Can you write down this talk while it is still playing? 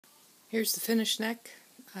Here's the finished neck.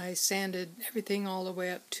 I sanded everything all the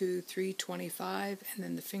way up to 325, and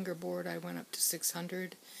then the fingerboard I went up to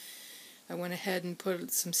 600. I went ahead and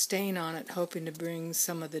put some stain on it, hoping to bring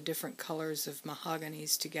some of the different colors of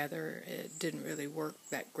mahoganies together. It didn't really work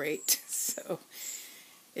that great, so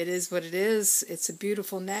it is what it is. It's a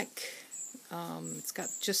beautiful neck. It's got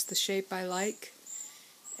just the shape I like,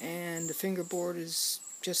 and the fingerboard is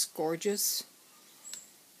just gorgeous.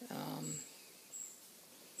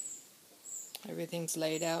 Everything's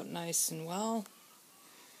laid out nice and well.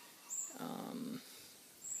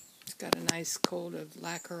 It's got a nice coat of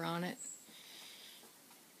lacquer on it.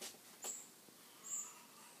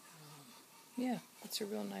 Yeah, it's a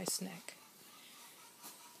real nice neck.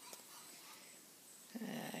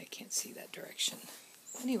 I can't see that direction.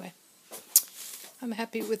 Anyway, I'm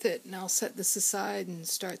happy with it, and I'll set this aside and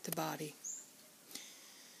start the body.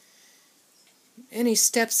 Any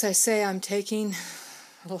steps I say I'm taking,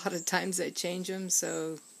 a lot of times I change them,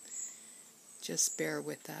 so just bear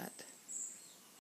with that.